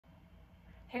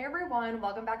Hey everyone,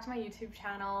 welcome back to my YouTube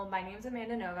channel. My name is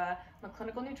Amanda Nova. I'm a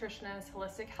clinical nutritionist,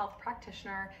 holistic health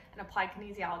practitioner, and applied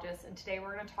kinesiologist, and today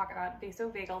we're going to talk about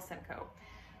vasovagal syncope.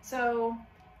 So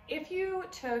if you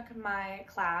took my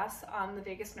class on the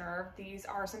vagus nerve, these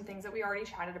are some things that we already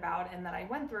chatted about and that I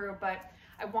went through, but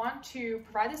I want to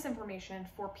provide this information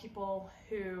for people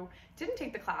who didn't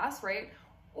take the class, right?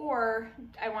 Or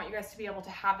I want you guys to be able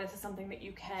to have this as something that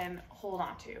you can hold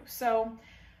on to. So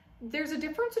there's a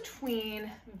difference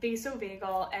between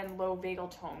vasovagal and low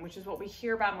vagal tone, which is what we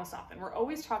hear about most often. We're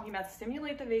always talking about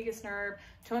stimulate the vagus nerve,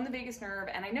 tone the vagus nerve,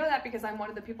 and I know that because I'm one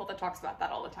of the people that talks about that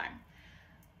all the time.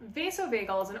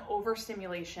 Vasovagal is an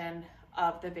overstimulation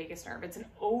of the vagus nerve. It's an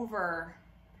overactive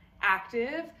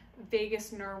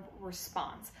vagus nerve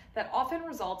response that often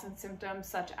results in symptoms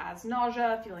such as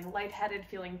nausea, feeling lightheaded,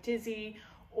 feeling dizzy,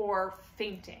 or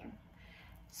fainting.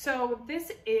 So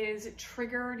this is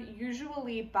triggered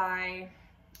usually by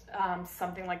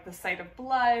something like the sight of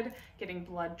blood, getting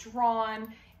blood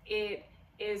drawn. It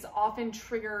is often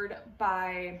triggered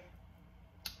by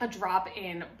a drop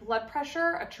in blood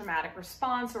pressure, a traumatic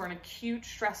response, or an acute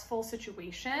stressful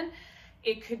situation.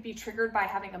 It could be triggered by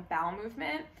having a bowel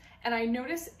movement. And I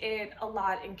notice it a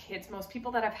lot in kids. Most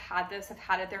people that have had this have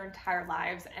had it their entire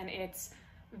lives, and it's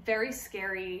very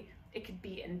scary. It could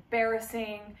be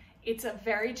embarrassing. It's a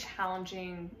very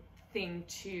challenging thing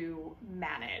to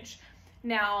manage.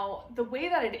 Now, the way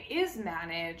that it is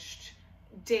managed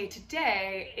day to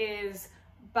day is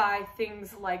by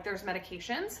things like there's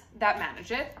medications that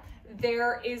manage it.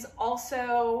 There is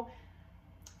also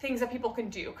things that people can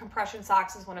do. Compression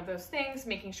socks is one of those things,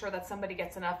 making sure that somebody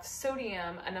gets enough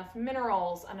sodium, enough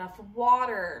minerals, enough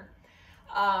water.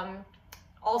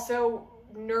 Also,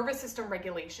 nervous system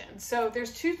regulation. So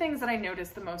there's two things that I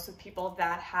notice the most with people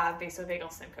that have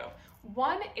vasovagal syncope.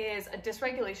 One is a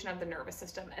dysregulation of the nervous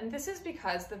system, and this is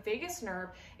because the vagus nerve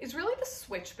is really the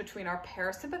switch between our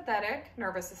parasympathetic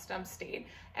nervous system state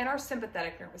and our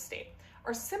sympathetic nervous state.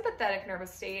 Our sympathetic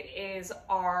nervous state is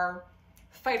our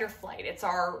fight or flight. It's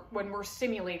our, when we're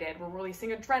stimulated, we're releasing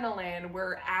adrenaline,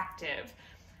 we're active.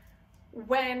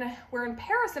 When we're in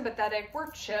parasympathetic,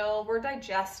 we're chill, we're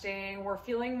digesting, we're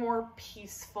feeling more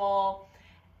peaceful.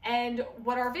 And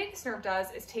what our vagus nerve does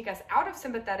is take us out of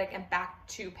sympathetic and back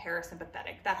to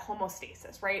parasympathetic, that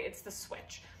homeostasis, right? It's the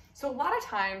switch. So a lot of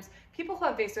times, people who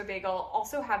have vasovagal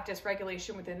also have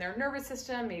dysregulation within their nervous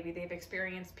system. Maybe they've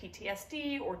experienced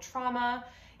PTSD or trauma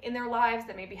in their lives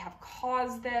that maybe have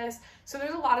caused this. So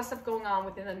there's a lot of stuff going on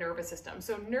within the nervous system.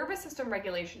 So nervous system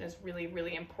regulation is really,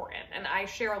 really important. And I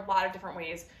share a lot of different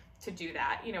ways to do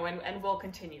that, you know, and will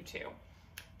continue to.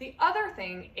 The other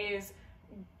thing is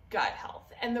gut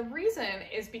health. And the reason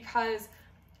is because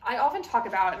I often talk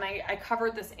about, and I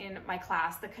covered this in my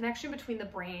class, the connection between the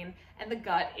brain and the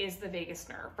gut is the vagus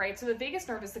nerve, right? So the vagus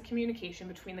nerve is the communication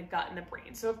between the gut and the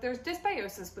brain. So if there's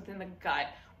dysbiosis within the gut,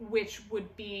 which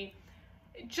would be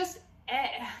just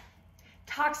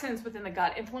toxins within the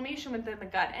gut, inflammation within the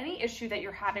gut, any issue that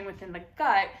you're having within the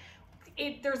gut,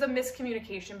 there's a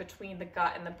miscommunication between the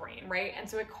gut and the brain, right? And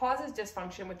so it causes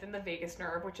dysfunction within the vagus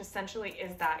nerve, which essentially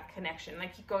is that connection. And I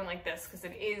keep going like this because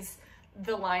it is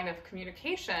the line of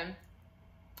communication.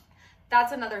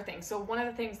 That's another thing. So one of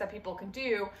the things that people can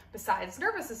do besides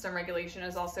nervous system regulation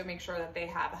is also make sure that they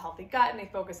have a healthy gut and they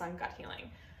focus on gut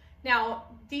healing. Now,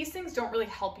 these things don't really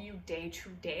help you day to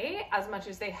day as much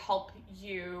as they help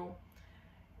you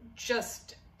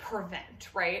just prevent,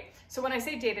 right? So when I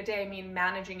say day to day, I mean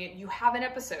managing it. You have an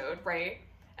episode, right?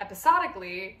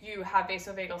 Episodically, you have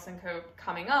vasovagal syncope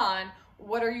coming on.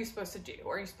 What are you supposed to do?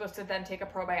 Are you supposed to then take a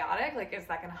probiotic? Like, is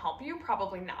that going to help you?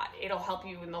 Probably not. It'll help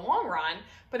you in the long run,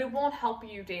 but it won't help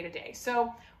you day to day.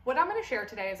 So what I'm going to share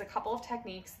today is a couple of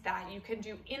techniques that you can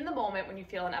do in the moment when you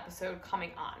feel an episode coming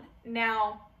on.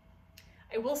 Now,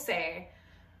 I will say,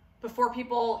 before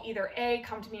people either A,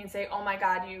 come to me and say, oh my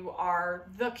God, you are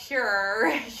the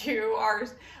cure, you are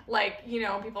like, you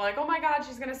know, people are like, oh my God,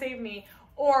 she's gonna save me,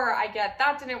 or I get,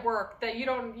 that didn't work, that you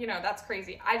don't, you know, that's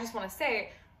crazy. I just wanna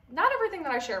say, not everything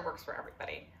that I share works for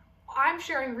everybody. I'm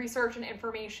sharing research and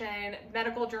information,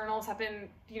 medical journals have been,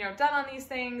 you know, done on these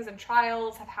things and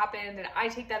trials have happened, and I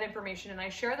take that information and I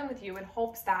share them with you in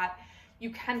hopes that you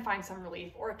can find some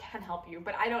relief or it can help you,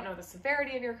 but I don't know the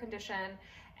severity of your condition,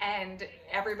 and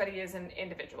everybody is an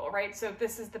individual, right? So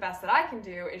this is the best that I can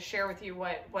do, is share with you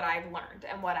what I've learned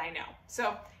and what I know.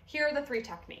 So here are the 3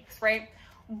 techniques, right?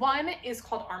 One is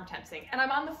called arm tensing, and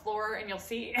I'm on the floor and you'll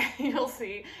see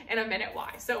in a minute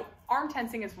why. So arm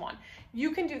tensing is one. You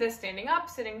can do this standing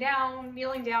up, sitting down,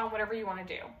 kneeling down, whatever you want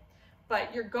to do.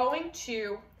 But you're going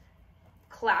to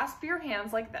clasp your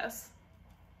hands like this,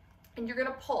 and you're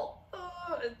gonna pull,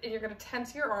 and you're gonna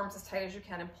tense your arms as tight as you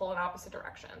can and pull in opposite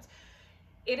directions.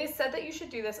 It is said that you should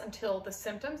do this until the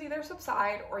symptoms either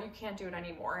subside or you can't do it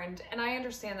anymore. And I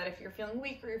understand that if you're feeling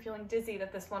weak or you're feeling dizzy,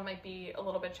 that this one might be a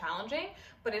little bit challenging,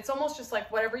 but it's almost just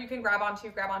like whatever you can grab onto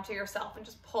yourself and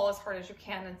just pull as hard as you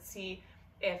can and see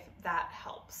if that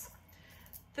helps.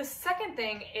 The second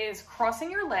thing is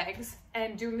crossing your legs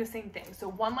and doing the same thing. So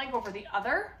one leg over the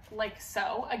other, like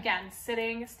so. Again,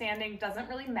 sitting, standing, doesn't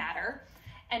really matter.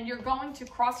 And you're going to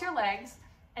cross your legs,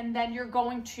 and then you're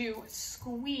going to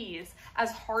squeeze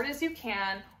as hard as you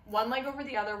can, one leg over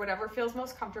the other, whatever feels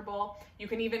most comfortable. You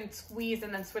can even squeeze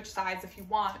and then switch sides if you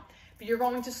want, but you're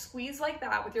going to squeeze like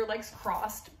that with your legs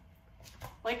crossed,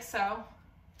 like so,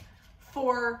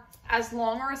 for as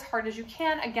long or as hard as you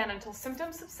can, again, until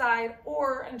symptoms subside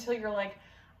or until you're like,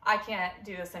 I can't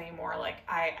do this anymore, like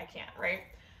I can't, right?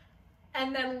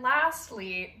 And then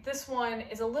lastly, this one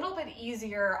is a little bit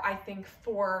easier, I think,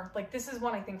 for, like, this is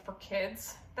one I think for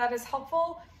kids that is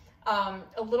helpful.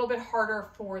 A little bit harder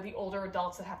for the older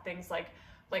adults that have things like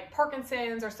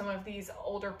Parkinson's or some of these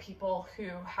older people who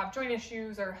have joint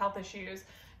issues or health issues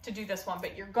to do this one,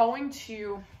 but you're going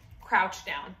to crouch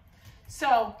down.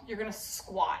 So you're gonna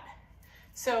squat.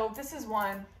 So this is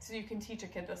one, so you can teach a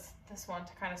kid this one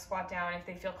to kind of squat down if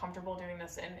they feel comfortable doing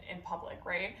this in public,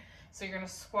 right? So you're gonna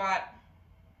squat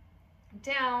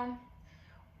down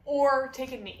or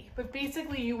take a knee, but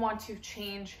basically you want to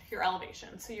change your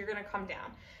elevation. So you're gonna come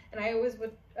down. And I always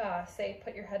would say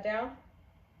put your head down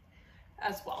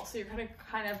as well. So you're gonna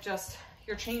kind of just,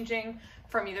 you're changing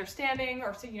from either standing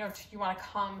or, you know, you wanna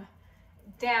come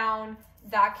down.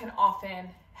 That can often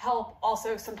help.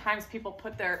 Also, sometimes people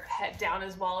put their head down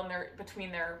as well, and they're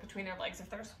between their legs if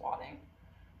they're squatting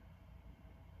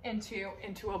into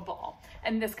a ball.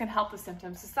 And this can help the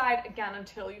symptoms subside, again,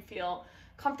 until you feel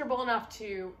comfortable enough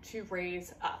to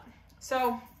raise up.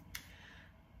 So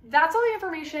that's all the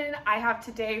information I have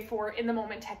today for in the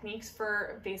moment techniques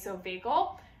for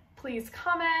vasovagal. Please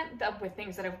comment with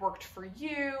things that have worked for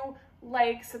you,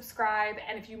 like, subscribe,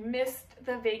 and if you missed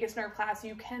the vagus nerve class,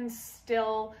 you can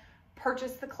still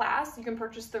purchase the class. You can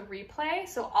purchase the replay,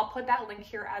 so I'll put that link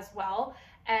here as well.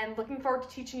 And looking forward to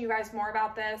teaching you guys more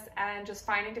about this and just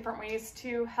finding different ways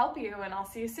to help you, and I'll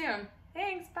see you soon.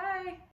 Thanks, bye.